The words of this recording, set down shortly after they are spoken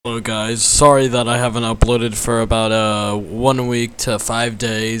Hello guys, sorry that I haven't uploaded for about 1 week to 5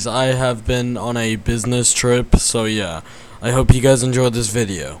 days. I have been on a business trip, so yeah, I hope you guys enjoyed this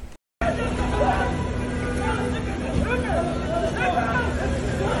video.